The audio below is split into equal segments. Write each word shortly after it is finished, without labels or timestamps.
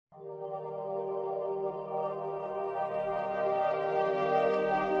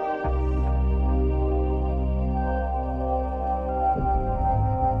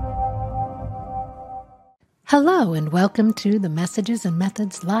Hello and welcome to the Messages and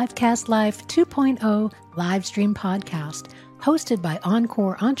Methods Livecast Live 2.0 live stream podcast, hosted by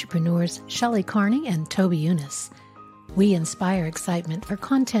Encore entrepreneurs Shelley Carney and Toby Younis. We inspire excitement for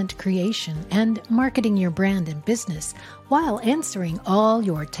content creation and marketing your brand and business while answering all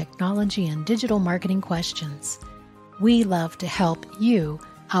your technology and digital marketing questions. We love to help you,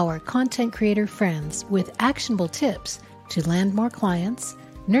 our content creator friends, with actionable tips to land more clients,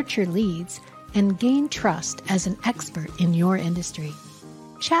 nurture leads, and gain trust as an expert in your industry.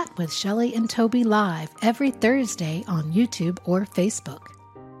 Chat with Shelley and Toby live every Thursday on YouTube or Facebook.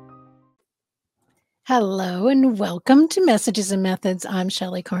 Hello and welcome to Messages and Methods. I'm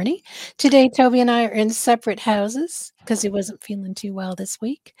Shelley Carney. Today, Toby and I are in separate houses because he wasn't feeling too well this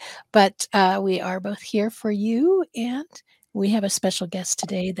week, but we are both here for you, and we have a special guest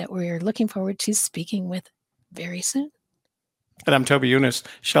today that we're looking forward to speaking with very soon. And I'm Toby Younis.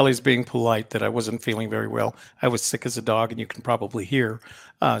 Shelley's being polite that I wasn't feeling very well. I was sick as a dog, and you can probably hear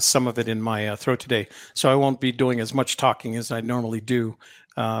some of it in my throat today. So I won't be doing as much talking as I normally do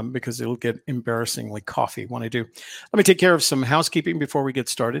because it'll get embarrassingly coughy when I do. Let me take care of some housekeeping before we get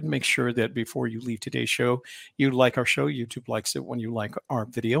started. Make sure that before you leave today's show, you like our show. YouTube likes it when you like our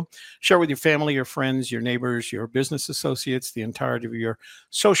video. Share with your family, your friends, your neighbors, your business associates, the entirety of your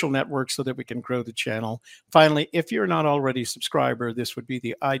social network so that we can grow the channel. Finally, if you're not already a subscriber, this would be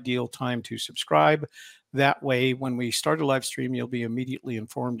the ideal time to subscribe. That way, when we start a live stream, you'll be immediately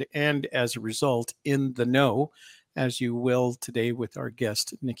informed and, as a result, in the know, as you will today with our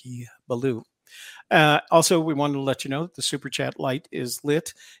guest, Nikki Ballou. Also, we wanted to let you know that the Super Chat light is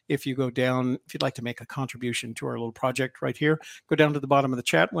lit. If you go down, if you'd like to make a contribution to our little project right here, go down to the bottom of the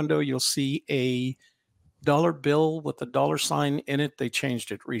chat window. You'll see a dollar bill with a dollar sign in it. They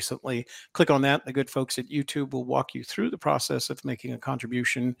changed it recently. Click on that. The good folks at YouTube will walk you through the process of making a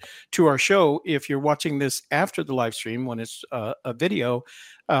contribution to our show. If you're watching this after the live stream, when it's a video,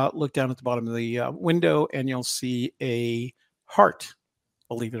 look down at the bottom of the window and you'll see a heart,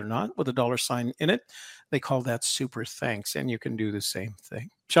 believe it or not, with a dollar sign in it. They call that super thanks, and you can do the same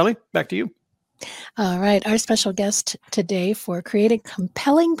thing. Shelley, back to you. All right. Our special guest today for creating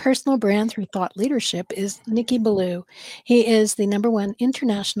compelling personal brand through thought leadership is Nikki Ballou. He is the #1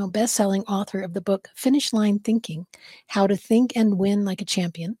 international best-selling author of the book Finish Line Thinking: How to Think and Win Like a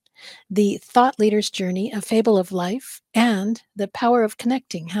Champion, The Thought Leader's Journey, A Fable of Life, and The Power of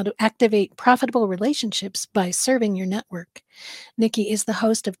Connecting: How to Activate Profitable Relationships by Serving Your Network. Nikki is the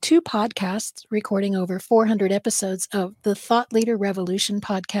host of 2 podcasts, recording over 400 episodes of the Thought Leader Revolution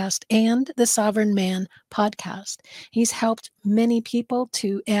podcast and the Sovereign Man podcast. He's helped many people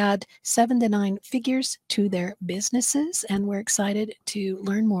to add 7 to 9 figures to their businesses, and we're excited to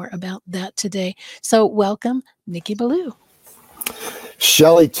learn more about that today. So welcome, Nikki Ballou.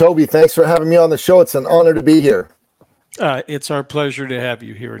 Shelley, Toby, thanks for having me on the show. It's an honor to be here. It's our pleasure to have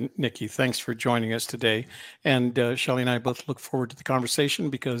you here, Nikki. Thanks for joining us today. And Shelley and I both look forward to the conversation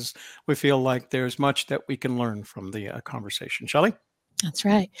because we feel like there's much that we can learn from the conversation. Shelley? That's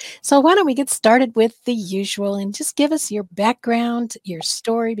right. So why don't we get started with the usual and just give us your background, your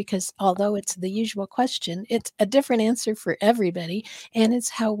story, because although it's the usual question, it's a different answer for everybody, and it's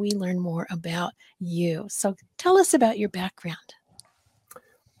how we learn more about you. So tell us about your background.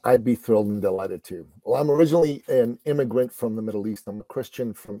 I'd be thrilled and delighted to. Well, I'm originally an immigrant from the Middle East. I'm a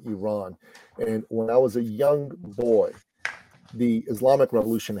Christian from Iran. And when I was a young boy, the Islamic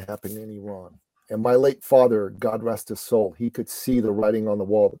Revolution happened in Iran. And my late father, God rest his soul, he could see the writing on the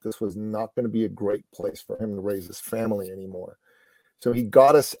wall that this was not going to be a great place for him to raise his family anymore. So he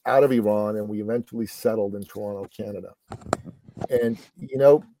got us out of Iran, and we eventually settled in Toronto, Canada. And, you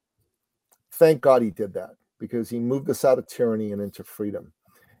know, thank God he did that, because he moved us out of tyranny and into freedom.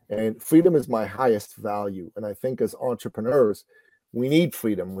 And freedom is my highest value. And I think as entrepreneurs, we need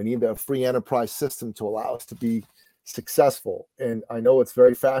freedom. We need a free enterprise system to allow us to be successful. And I know it's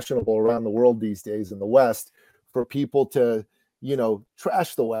very fashionable around the world these days in the West for people to, you know,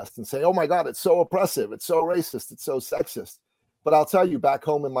 trash the West and say, oh my God, it's so oppressive, it's so racist, it's so sexist. But I'll tell you, back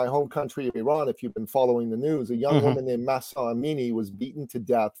home in my home country of Iran, if you've been following the news, a young woman named Mahsa Amini was beaten to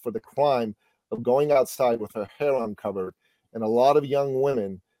death for the crime of going outside with her hair uncovered. And a lot of young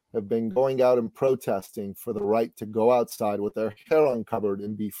women have been going out and protesting for the right to go outside with their hair uncovered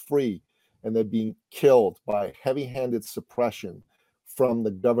and be free. And they're being killed by heavy-handed suppression from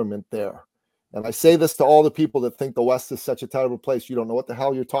the government there. And I say this to all the people that think the West is such a terrible place. You don't know what the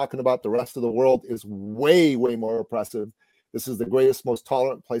hell you're talking about. The rest of the world is way, way more oppressive. This is the greatest, most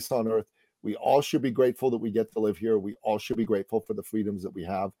tolerant place on earth. We all should be grateful that we get to live here. We all should be grateful for the freedoms that we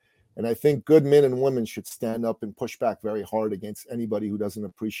have. And I think good men and women should stand up and push back very hard against anybody who doesn't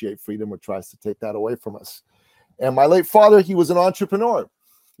appreciate freedom or tries to take that away from us. And my late father, he was an entrepreneur.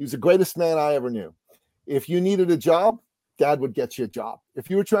 He was the greatest man I ever knew. If you needed a job, Dad would get you a job. If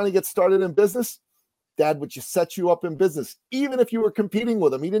you were trying to get started in business, Dad would just set you up in business. Even if you were competing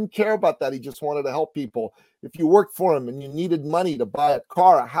with him, he didn't care about that. He just wanted to help people. If you worked for him and you needed money to buy a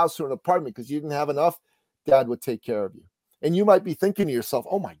car, a house, or an apartment because you didn't have enough, Dad would take care of you. And you might be thinking to yourself,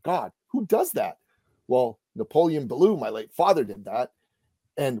 oh my God, who does that? Well, Napoleon Ballou, my late father, did that.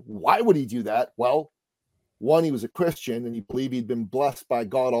 And why would he do that? Well, one, he was a Christian and he believed he'd been blessed by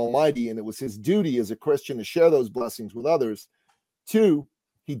God Almighty, and it was his duty as a Christian to share those blessings with others. Two,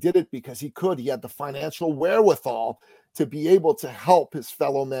 he did it because he could. He had the financial wherewithal to be able to help his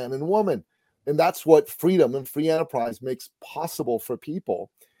fellow man and woman. And that's what freedom and free enterprise makes possible for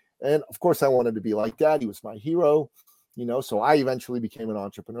people. And of course, I wanted to be like Dad. He was my hero, so I eventually became an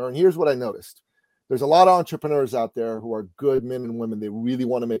entrepreneur. And here's what I noticed. There's a lot of entrepreneurs out there who are good men and women. They really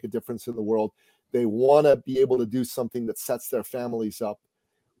want to make a difference in the world. They want to be able to do something that sets their families up,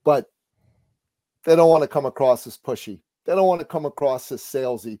 but they don't want to come across as pushy. They don't want to come across as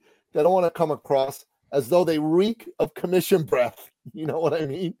salesy. They don't want to come across as though they reek of commission breath. You know what I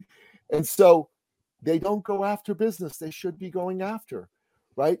mean? And so they don't go after business they should be going after,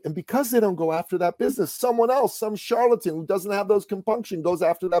 right? And because they don't go after that business, someone else, some charlatan who doesn't have those compunction goes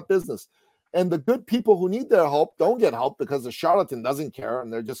after that business. And the good people who need their help don't get help because the charlatan doesn't care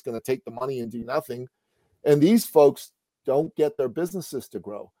and they're just going to take the money and do nothing. And these folks don't get their businesses to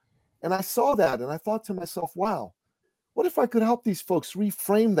grow. And I saw that and I thought to myself, wow, what if I could help these folks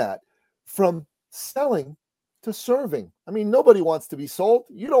reframe that from selling to serving? I mean, nobody wants to be sold.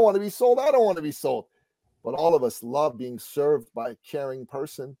 You don't want to be sold. I don't want to be sold. But all of us love being served by a caring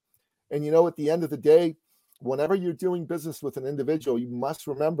person. And at the end of the day, whenever you're doing business with an individual, you must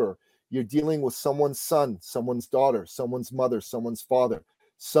remember you're dealing with someone's son, someone's daughter, someone's mother, someone's father,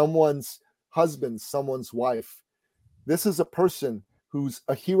 someone's husband, someone's wife. This is a person who's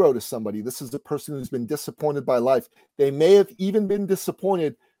a hero to somebody. This is a person who's been disappointed by life. They may have even been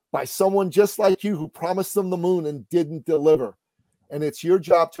disappointed by someone just like you who promised them the moon and didn't deliver. And it's your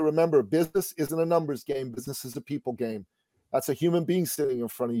job to remember business isn't a numbers game. Business is a people game. That's a human being sitting in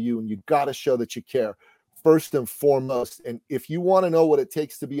front of you, and you got to show that you care first and foremost. And if you want to know what it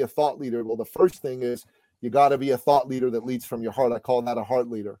takes to be a thought leader, well, the first thing is you got to be a thought leader that leads from your heart. I call that a heart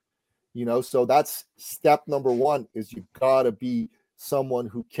leader. So that's step number one, is you got to be someone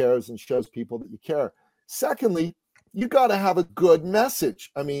who cares and shows people that you care. Secondly, you got to have a good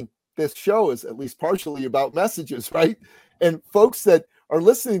message. I mean, this show is at least partially about messages, right? And folks that are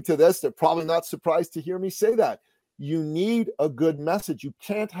listening to this, they're probably not surprised to hear me say that. You need a good message. You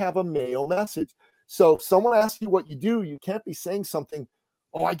can't have a male message. So if someone asks you what you do, you can't be saying something,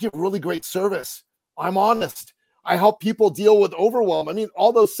 oh, I give really great service. I'm honest. I help people deal with overwhelm. I mean,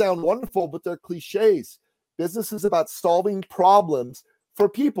 all those sound wonderful, but they're cliches. Business is about solving problems for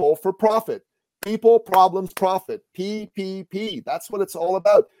people for profit. People, problems, profit. PPP. That's what it's all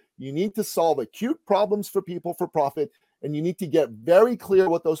about. You need to solve acute problems for people for profit, and you need to get very clear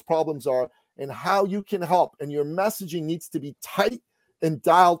what those problems are and how you can help. And your messaging needs to be tight and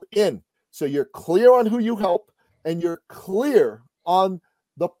dialed in. So you're clear on who you help, and you're clear on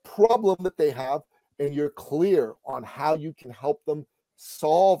the problem that they have, and you're clear on how you can help them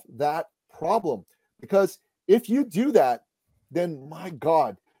solve that problem. Because if you do that, then my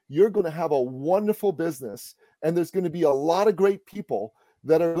God, you're going to have a wonderful business, and there's going to be a lot of great people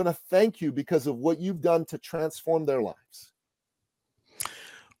that are going to thank you because of what you've done to transform their lives.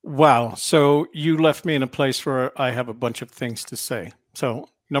 Wow. So you left me in a place where I have a bunch of things to say. So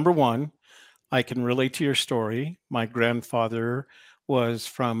number one, I can relate to your story. My grandfather was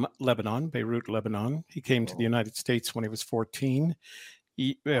from Lebanon, Beirut, Lebanon. He came to the United States when he was 14.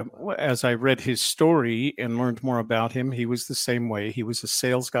 As I read his story and learned more about him, he was the same way. He was a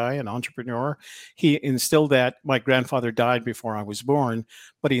sales guy, an entrepreneur. He instilled that. My grandfather died before I was born,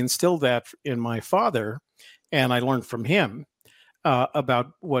 but he instilled that in my father, and I learned from him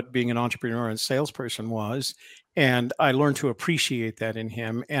about what being an entrepreneur and salesperson was. And I learned to appreciate that in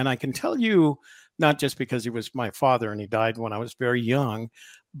him. And I can tell you, not just because he was my father and he died when I was very young,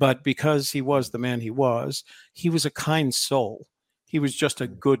 but because he was the man he was a kind soul. He was just a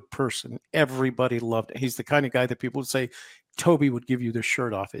good person. Everybody loved him. He's the kind of guy that people would say, Toby would give you the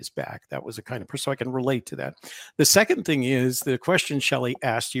shirt off his back. That was the kind of person. So I can relate to that. The second thing is the question Shelley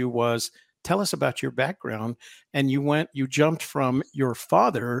asked you was, tell us about your background. And you jumped from your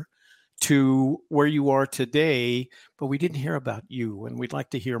father to where you are today, but we didn't hear about you. And we'd like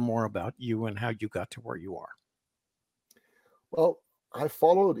to hear more about you and how you got to where you are. Well, I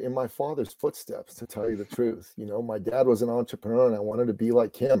followed in my father's footsteps, to tell you the truth. My dad was an entrepreneur and I wanted to be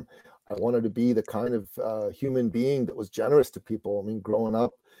like him. I wanted to be the kind of human being that was generous to people. I mean, growing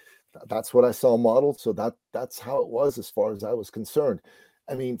up, that's what I saw modeled. So that's how it was as far as I was concerned.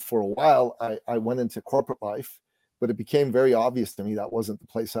 I mean, for a while, I went into corporate life, but it became very obvious to me that wasn't the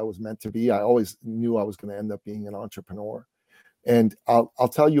place I was meant to be. I always knew I was going to end up being an entrepreneur. And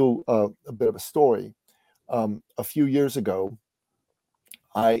I'll tell you a bit of a story. A few years ago,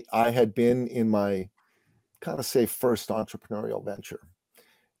 I had been in my kind of say first entrepreneurial venture.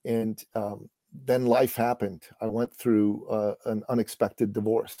 And then life happened. I went through an unexpected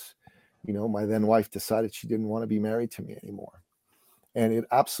divorce. You know, my then wife decided she didn't want to be married to me anymore. And it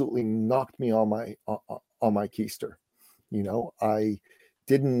absolutely knocked me on my keister. You know, I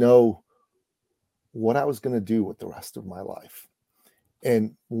didn't know what I was going to do with the rest of my life.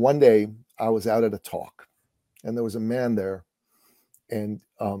 And one day I was out at a talk and there was a man there, and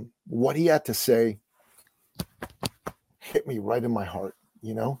what he had to say hit me right in my heart,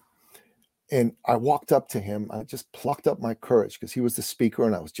 you know? And I walked up to him. I just plucked up my courage because he was the speaker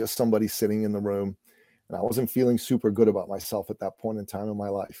and I was just somebody sitting in the room. And I wasn't feeling super good about myself at that point in time in my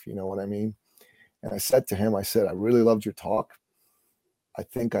life. You know what I mean? And I said to him, I said, I really loved your talk. I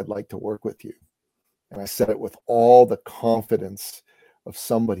think I'd like to work with you. And I said it with all the confidence of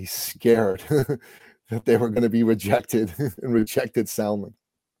somebody scared that they were going to be rejected and rejected soundly.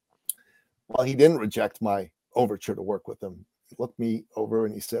 Well, he didn't reject my overture to work with him. He looked me over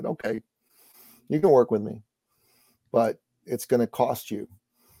and he said, okay, you can work with me, but it's going to cost you.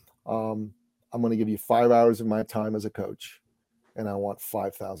 I'm going to give you 5 hours of my time as a coach, and I want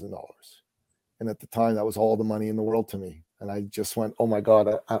 $5,000. And at the time, that was all the money in the world to me. And I just went, oh my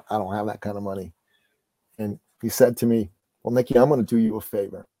God, I don't have that kind of money. And he said to me, well, Nicky, I'm going to do you a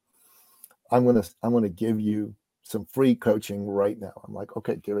favor. I'm going to give you some free coaching right now. I'm like,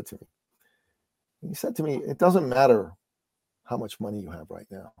 okay, give it to me. And he said to me, it doesn't matter how much money you have right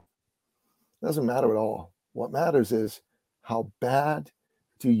now. It doesn't matter at all. What matters is how bad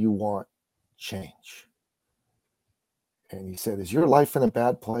do you want change? And he said, is your life in a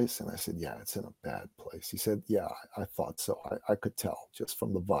bad place? And I said, yeah, it's in a bad place. He said, yeah, I thought so. I could tell just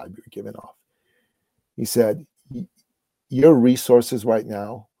from the vibe you're giving off. He said, your resources right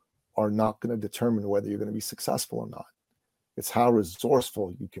now are not going to determine whether you're going to be successful or not. It's how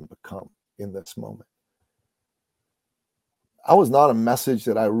resourceful you can become in this moment. I was not a message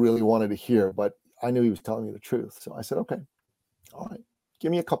that I really wanted to hear, but I knew he was telling me the truth. So I said, okay, all right,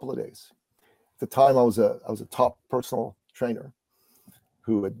 give me a couple of days. At the time, I was a top personal trainer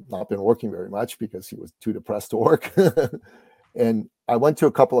who had not been working very much because he was too depressed to work. And I went to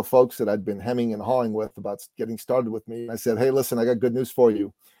a couple of folks that I'd been hemming and hawing with about getting started with me. I said, hey, listen, I got good news for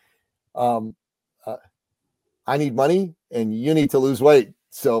you. I need money and you need to lose weight.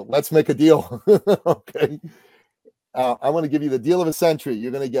 So let's make a deal. Okay. I'm going to give you the deal of a century.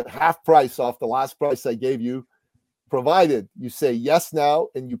 You're going to get half price off the last price I gave you, provided you say yes now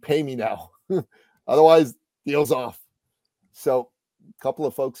and you pay me now. Otherwise, deal's off. So a couple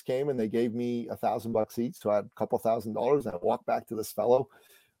of folks came and they gave me $1,000 each. So I had a couple $1,000. I walked back to this fellow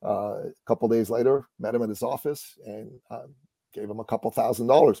a couple days later, met him at his office and gave him a couple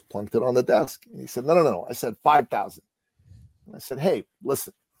 $1,000, plunked it on the desk. And he said, no. I said, 5,000. And I said, hey,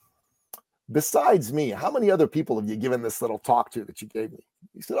 listen, besides me, how many other people have you given this little talk to that you gave me?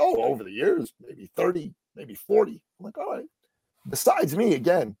 He said, oh, over the years, maybe 30, maybe 40. I'm like, all right. Besides me,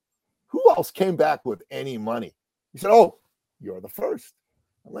 again, who else came back with any money? He said, oh, you're the first.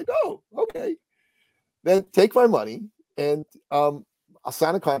 I'm like, oh, okay. Then take my money and I'll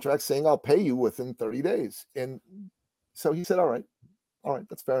sign a contract saying I'll pay you within 30 days. And so he said, all right,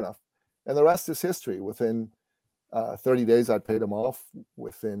 that's fair enough. And the rest is history. Within 30 days, I paid him off.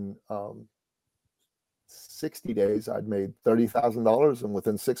 Within 60 days, I'd made $30,000. And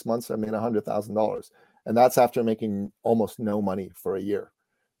within 6 months, I made $100,000. And that's after making almost no money for a year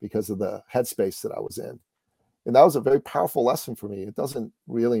because of the headspace that I was in. And that was a very powerful lesson for me. It doesn't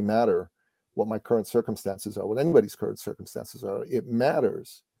really matter what my current circumstances are, what anybody's current circumstances are. It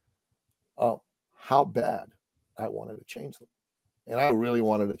matters how bad I wanted to change them. And I really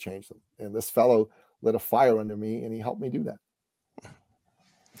wanted to change them. And this fellow lit a fire under me and he helped me do that.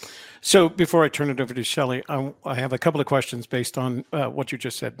 So before I turn it over to Shelley, I have a couple of questions based on what you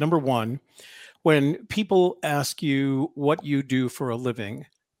just said. Number one, when people ask you what you do for a living,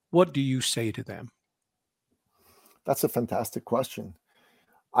 what do you say to them? That's a fantastic question.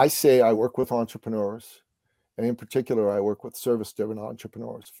 I say I work with entrepreneurs, and in particular, I work with service-driven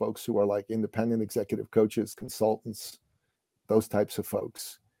entrepreneurs, folks who are like independent executive coaches, consultants, those types of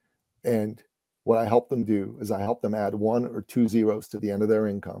folks. And what I help them do is I help them add 1 or 2 zeros to the end of their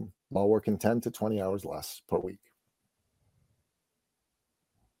income while working 10 to 20 hours less per week.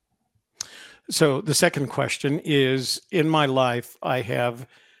 So the second question is, in my life, I have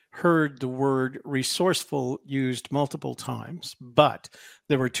heard the word resourceful used multiple times, but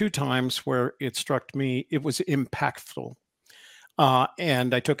there were two times where it struck me, it was impactful.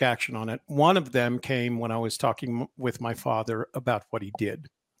 And I took action on it. One of them came when I was talking with my father about what he did.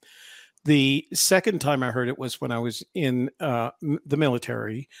 The second time I heard it was when I was in the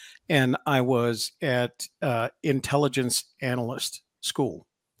military, and I was at intelligence analyst school,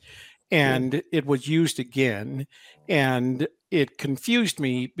 and it was used again, and it confused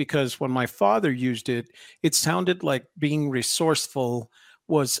me because when my father used it, it sounded like being resourceful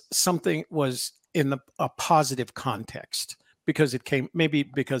was in a positive context, because it came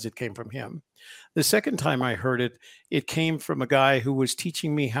from him. The second time I heard it, it came from a guy who was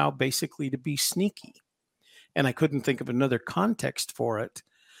teaching me how basically to be sneaky, and I couldn't think of another context for it.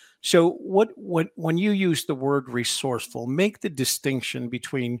 So, when you use the word resourceful, make the distinction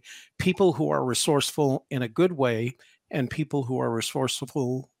between people who are resourceful in a good way and people who are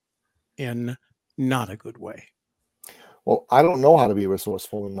resourceful in not a good way. Well, I don't know how to be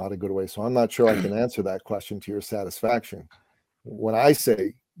resourceful in not a good way, so I'm not sure I can answer that question to your satisfaction. When I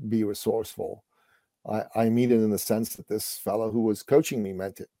say be resourceful, I mean it in the sense that this fellow who was coaching me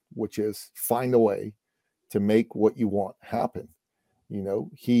meant it, which is find a way to make what you want happen.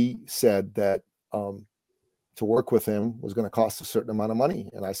 He said that to work with him was going to cost a certain amount of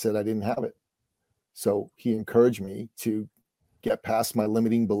money. And I said I didn't have it. So he encouraged me to get past my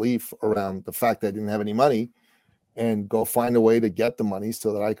limiting belief around the fact that I didn't have any money and go find a way to get the money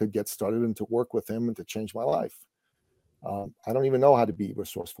so that I could get started and to work with him and to change my life. I don't even know how to be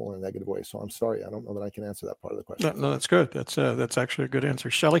resourceful in a negative way. So I'm sorry. I don't know that I can answer that part of the question. No, that's good. That's actually a good answer.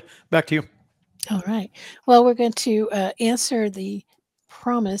 Shelley, back to you. All right. Well, we're going to answer the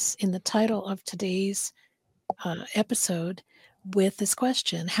promise in the title of today's episode with this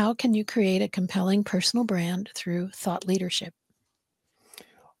question: how can you create a compelling personal brand through thought leadership?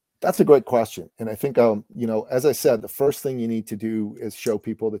 That's a great question. And I think, as I said, the first thing you need to do is show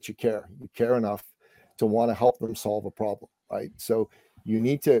people that you care. You care enough to want to help them solve a problem, right? So you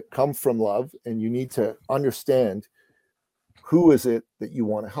need to come from love, and you need to understand who is it that you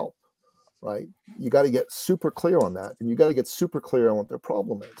want to help, right? You got to get super clear on that, and you got to get super clear on what their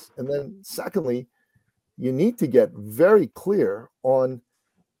problem is. And then secondly, you need to get very clear on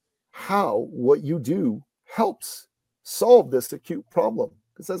how what you do helps solve this acute problem.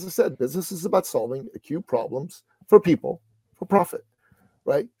 Because as I said, business is about solving acute problems for people for profit,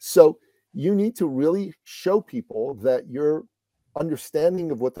 right? So you need to really show people that your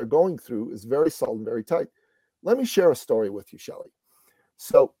understanding of what they're going through is very solid and very tight. Let me share a story with you, Shelley.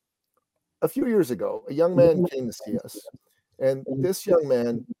 So a few years ago, a young man came to see us, and this young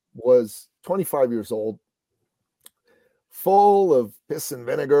man was 25 years old, full of piss and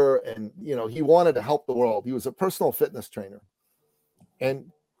vinegar, and he wanted to help the world. He was a personal fitness trainer,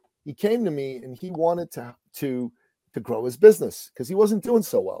 and he came to me and he wanted to grow his business because he wasn't doing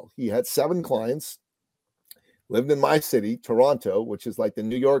so well. He had 7 clients, lived in my city, Toronto, which is like the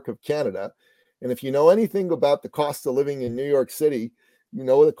New York of Canada. And if you know anything about the cost of living in New York City, you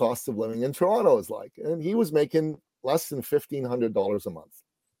know what the cost of living in Toronto is like. And he was making less than $1,500 a month.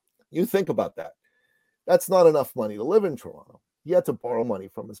 You think about that. That's not enough money to live in Toronto. He had to borrow money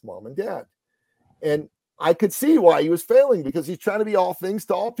from his mom and dad. And I could see why he was failing, because he's trying to be all things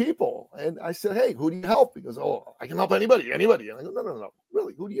to all people. And I said, hey, who do you help? He goes, oh, I can help anybody. And I go, no.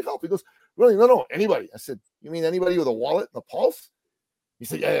 Really? Who do you help? He goes, really? No, anybody. I said, you mean anybody with a wallet and a pulse? He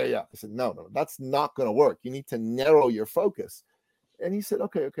said, yeah. I said, no, that's not going to work. You need to narrow your focus. And he said,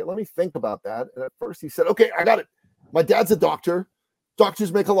 okay, let me think about that. And at first he said, okay, I got it. My dad's a doctor.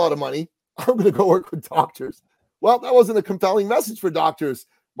 Doctors make a lot of money. I'm going to go work with doctors. Well, that wasn't a compelling message for doctors.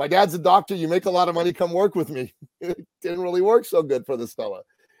 My dad's a doctor. You make a lot of money. Come work with me. It didn't really work so good for this fella.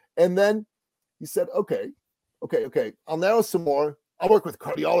 And then he said, okay. I'll narrow some more. I'll work with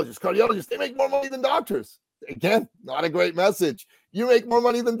cardiologists. Cardiologists, they make more money than doctors. Again, not a great message. You make more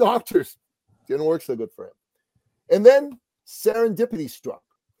money than doctors. Didn't work so good for him. And then serendipity struck.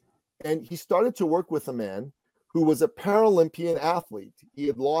 And he started to work with a man who was a Paralympian athlete. He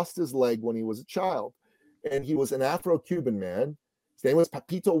had lost his leg when he was a child. And he was an Afro-Cuban man. His name was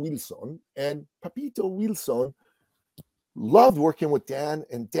Papito Wilson. And Papito Wilson loved working with Dan,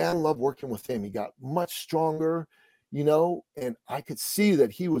 and Dan loved working with him. He got much stronger, and I could see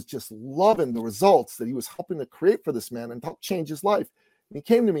that he was just loving the results that he was helping to create for this man and help change his life. And he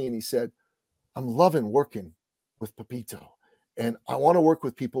came to me and he said, I'm loving working with Papito, and I want to work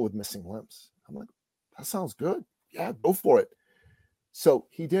with people with missing limbs. I'm like, that sounds good. Yeah, go for it. So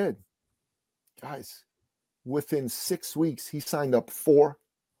he did. Guys, within 6 weeks, he signed up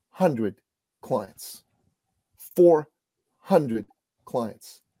 400 clients. 400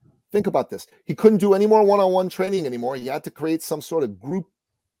 clients. Think about this. He couldn't do any more one-on-one training anymore. He had to create some sort of group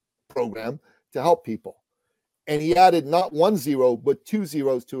program to help people. And he added not 1 0, but 2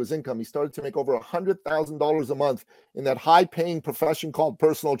 zeros to his income. He started to make over $100,000 a month in that high-paying profession called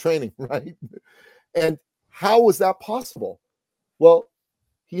personal training, right? And how was that possible? Well,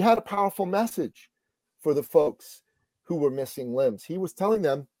 he had a powerful message for the folks who were missing limbs. He was telling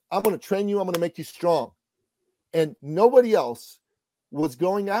them, I'm going to train you. I'm going to make you strong. And nobody else was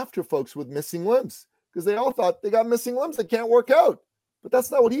going after folks with missing limbs because they all thought they got missing limbs. They can't work out. But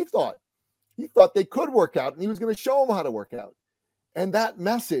that's not what he thought. He thought they could work out, and he was going to show them how to work out. And that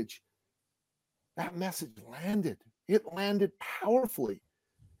message landed. It landed powerfully.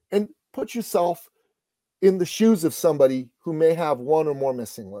 And put yourself in the shoes of somebody who may have one or more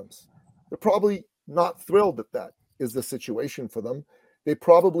missing limbs. They're probably not thrilled that is the situation for them. They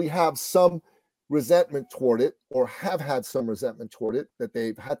probably have some resentment toward it, or have had some resentment toward it that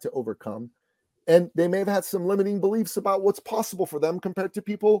they've had to overcome. And they may have had some limiting beliefs about what's possible for them compared to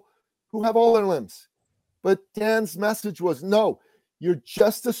people who have all their limbs. But Dan's message was, no, you're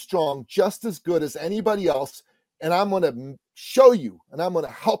just as strong, just as good as anybody else. And I'm going to show you, and I'm going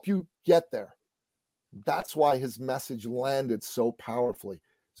to help you get there. That's why his message landed so powerfully.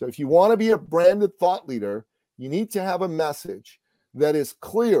 So if you want to be a branded thought leader, you need to have a message that is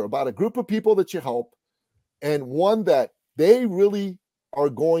clear about a group of people that you help, and one that they really are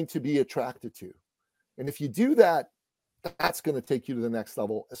going to be attracted to. And if you do that, that's going to take you to the next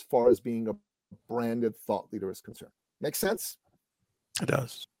level as far as being a branded thought leader is concerned. Make sense? It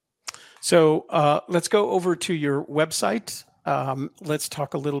does. So let's go over to your website. Let's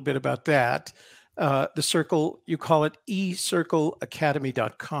talk a little bit about that. The circle, you call it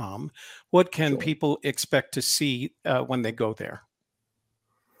ecircleacademy.com. What can people expect to see when they go there?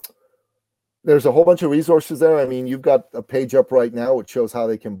 There's a whole bunch of resources there. I mean, you've got a page up right now which shows how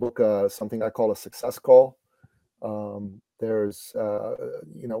they can book something I call a success call. There's,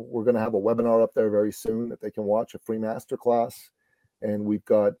 we're going to have a webinar up there very soon that they can watch, a free masterclass. And we've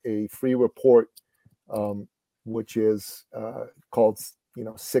got a free report, which is called,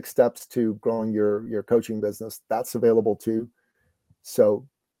 6 Steps to Growing Your Coaching Business. That's available too. So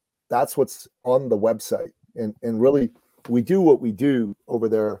that's what's on the website. And really, we do what we do over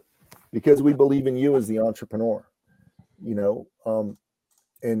there because we believe in you as the entrepreneur, and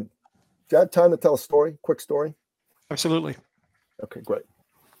do you have time to tell a story, quick story? Absolutely. Okay, great.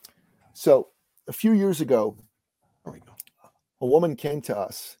 So a few years ago, a woman came to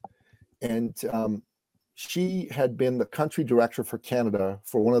us, and she had been the country director for Canada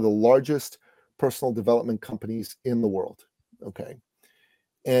for one of the largest personal development companies in the world. Okay.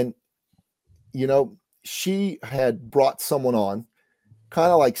 And, she had brought someone on,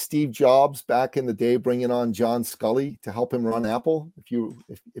 kind of like Steve Jobs back in the day, bringing on John Scully to help him run Apple, if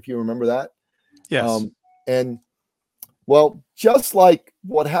you remember that. Yes. And well, just like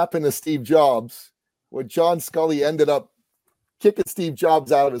what happened to Steve Jobs, where John Scully ended up kicking Steve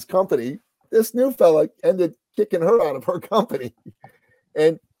Jobs out of his company, this new fella ended kicking her out of her company.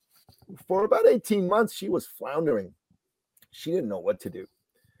 And for about 18 months, she was floundering. She didn't know what to do.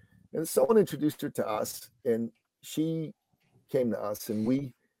 And someone introduced her to us, and she came to us, and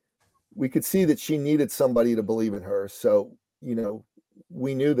we could see that she needed somebody to believe in her. So,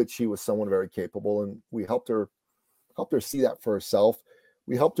 we knew that she was someone very capable, and we helped her see that for herself.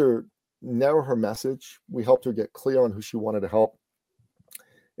 We helped her narrow her message. We helped her get clear on who she wanted to help.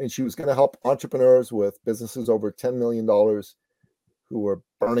 And she was going to help entrepreneurs with businesses over $10 million who were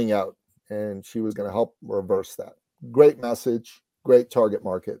burning out. And she was going to help reverse that. Great message, great target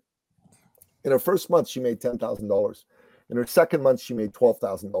market. In her first month, she made $10,000. In her second month, she made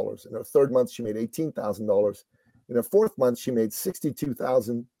 $12,000. In her third month, she made $18,000. In her fourth month, she made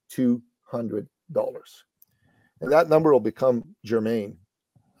 $62,200. And that number will become germane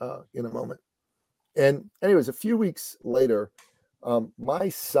in a moment. And anyways, a few weeks later,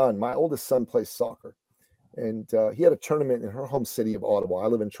 my oldest son plays soccer. And he had a tournament in her home city of Ottawa. I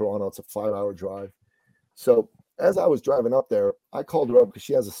live in Toronto. It's a 5-hour drive. So as I was driving up there, I called her up because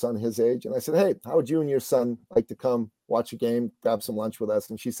she has a son his age. And I said, hey, how would you and your son like to come watch a game, grab some lunch with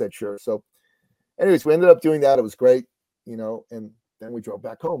us? And she said, sure. So anyways, we ended up doing that. It was great, and then we drove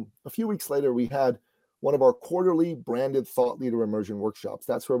back home. A few weeks later, we had one of our quarterly branded thought leader immersion workshops.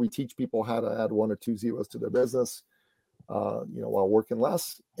 That's where we teach people how to add 1 or 2 zeros to their business, while working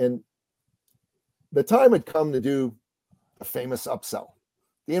less. And the time had come to do a famous upsell,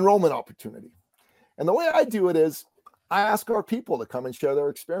 the enrollment opportunity. And the way I do it is I ask our people to come and share their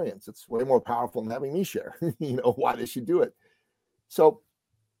experience. It's way more powerful than having me share, why they should do it. So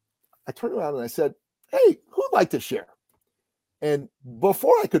I turned around and I said, hey, who'd like to share? And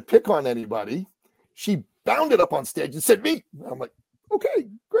before I could pick on anybody, she bounded up on stage and said, me. I'm like, okay,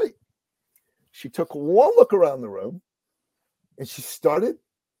 great. She took one look around the room and she started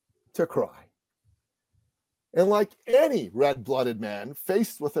to cry. And like any red-blooded man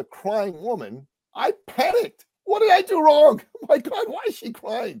faced with a crying woman, I panicked. What did I do wrong? Oh my God, why is she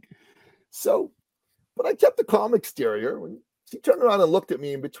crying? So, but I kept the calm exterior. When she turned around and looked at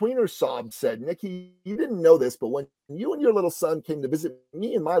me and between her sobs said, Nikki, you didn't know this, but when you and your little son came to visit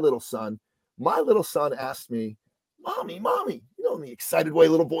me and my little son asked me, Mommy, you know, in the excited way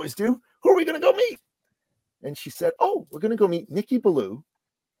little boys do, who are we going to go meet? And she said, oh, we're going to go meet Nicky Billou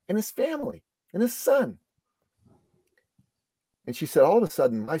and his family and his son. And she said, all of a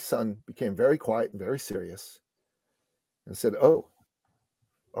sudden, my son became very quiet and very serious and said, oh,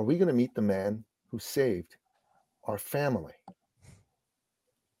 are we going to meet the man who saved our family?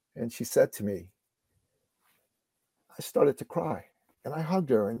 And she said to me, I started to cry and I hugged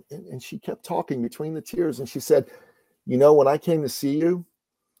her and she kept talking between the tears. And she said, you know, when I came to see you,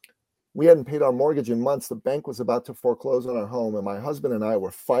 we hadn't paid our mortgage in months. The bank was about to foreclose on our home. And my husband and I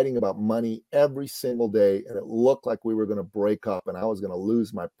were fighting about money every single day. And it looked like we were going to break up and I was going to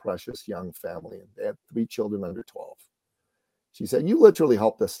lose my precious young family. And they had 3 children under 12. She said, you literally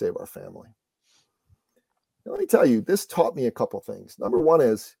helped us save our family. Now, let me tell you, this taught me a couple things. Number one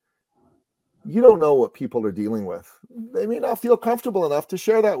is, you don't know what people are dealing with. They may not feel comfortable enough to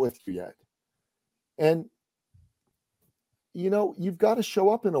share that with you yet. And, you know, you've got to show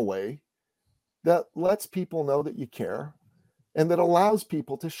up in a way that lets people know that you care and that allows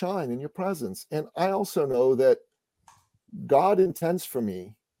people to shine in your presence. And I also know that God intends for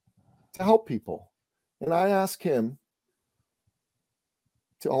me to help people. And I ask him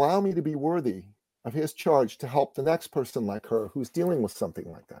to allow me to be worthy of his charge to help the next person like her who's dealing with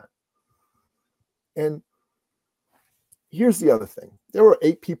something like that. And here's the other thing. There were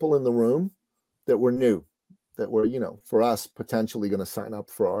 8 people in the room that were new, that were, you know, for us, potentially going to sign up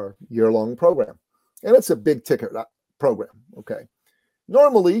for our year-long program. And it's a big ticket program, okay?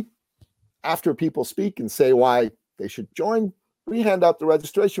 Normally, after people speak and say why they should join, we hand out the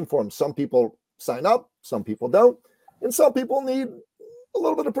registration forms. Some people sign up, some people don't, and some people need a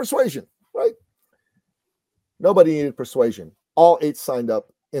little bit of persuasion, right? Nobody needed persuasion. All 8 signed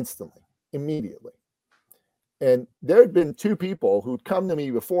up instantly, immediately. And there had been 2 people who'd come to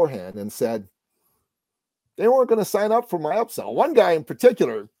me beforehand and said they weren't going to sign up for my upsell. One guy in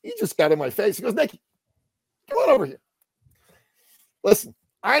particular, he just got in my face. He goes, Nikki, come on over here. Listen,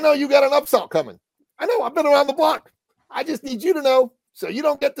 I know you got an upsell coming. I know, I've been around the block. I just need you to know so you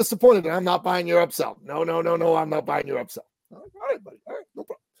don't get disappointed that I'm not buying your upsell. No, I'm not buying your upsell. All right, buddy. All right, no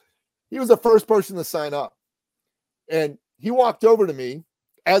problem. He was the first person to sign up. And he walked over to me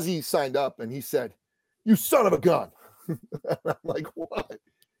as he signed up and he said, you son of a gun. And I'm like, what? He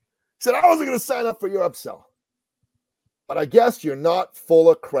said, I wasn't going to sign up for your upsell, but I guess you're not full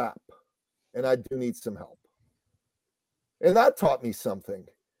of crap and I do need some help. And that taught me something.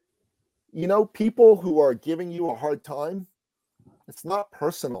 You know, people who are giving you a hard time, it's not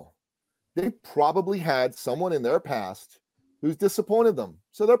personal. They probably had someone in their past who's disappointed them.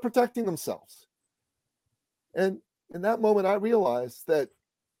 So they're protecting themselves. And in that moment, I realized that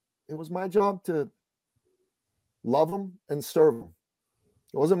it was my job to love them and serve them.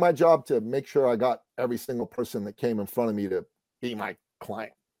 It wasn't my job to make sure I got every single person that came in front of me to be my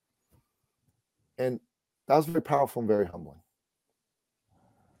client. And that was very powerful and very humbling.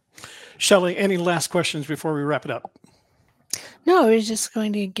 Shelley, any last questions before we wrap it up? No, I was just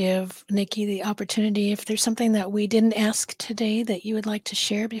going to give Nikki the opportunity. If there's something that we didn't ask today that you would like to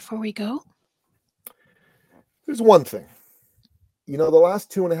share before we go. There's one thing. You know, the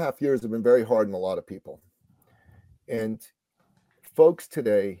last 2.5 years have been very hard on a lot of people. And folks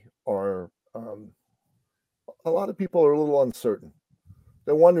today are, a lot of people are a little uncertain.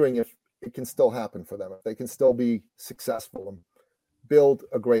 They're wondering if it can still happen for them, if they can still be successful and build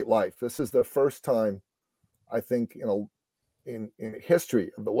a great life. This is the first time, I think, in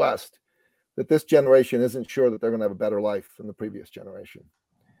history of the West, that this generation isn't sure that they're going to have a better life than the previous generation.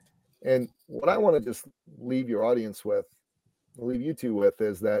 And what I want to just leave your audience with, leave you two with,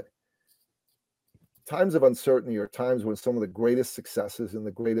 is that times of uncertainty are times when some of the greatest successes and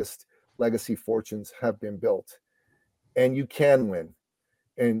the greatest legacy fortunes have been built. And you can win.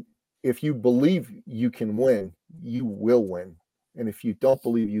 And if you believe you can win, you will win. And if you don't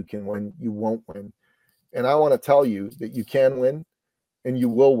believe you can win, you won't win. And I want to tell you that you can win and you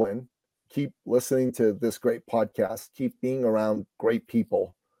will win. Keep listening to this great podcast. Keep being around great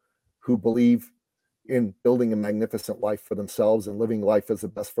people who believe in building a magnificent life for themselves and living life as the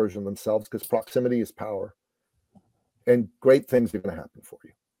best version of themselves, because proximity is power. And great things are going to happen for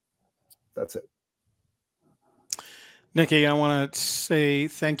you. That's it. Nikki, I want to say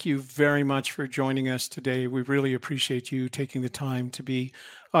thank you very much for joining us today. We really appreciate you taking the time to be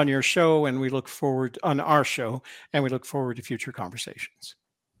on your show, and we look forward on our show, and we look forward to future conversations.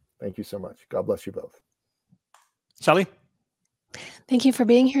 Thank you so much. God bless you both. Shelly? Thank you for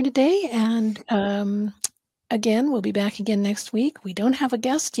being here today. And again, we'll be back again next week. We don't have a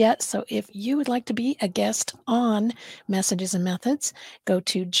guest yet, so if you would like to be a guest on Messages and Methods, go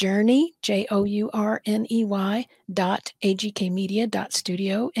to journey,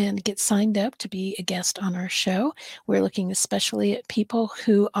 journey.agkmedia.studio and get signed up to be a guest on our show. We're looking especially at people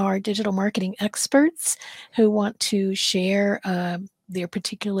who are digital marketing experts who want to share their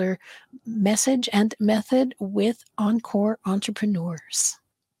particular message and method with Encore entrepreneurs.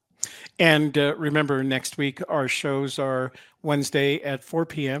 And remember, next week, our shows are Wednesday at 4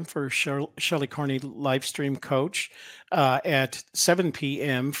 p.m. for Shelly Carney Livestream Coach, at 7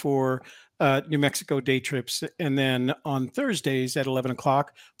 p.m. for New Mexico day trips, and then on Thursdays at 11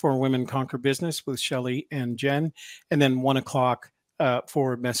 o'clock for Women Conquer Business with Shelly and Jen, and then 1 o'clock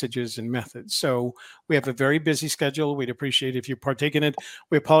for Messages and Methods. So we have a very busy schedule. We'd appreciate if you partake in it.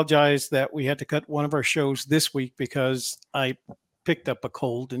 We apologize that we had to cut one of our shows this week because I picked up a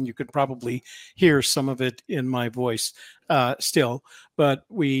cold, and you could probably hear some of it in my voice still. But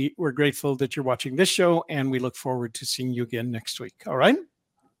we're grateful that you're watching this show, and we look forward to seeing you again next week. All right?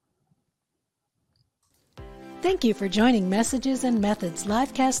 Thank you for joining Messages and Methods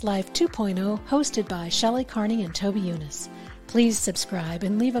Livecast Live 2.0, hosted by Shelly Carney and Toby Younis. Please subscribe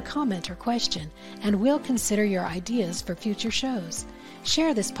and leave a comment or question, and we'll consider your ideas for future shows.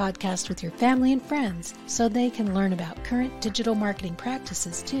 Share this podcast with your family and friends so they can learn about current digital marketing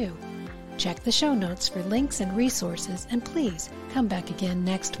practices too. Check the show notes for links and resources, and please come back again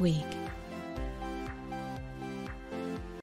next week.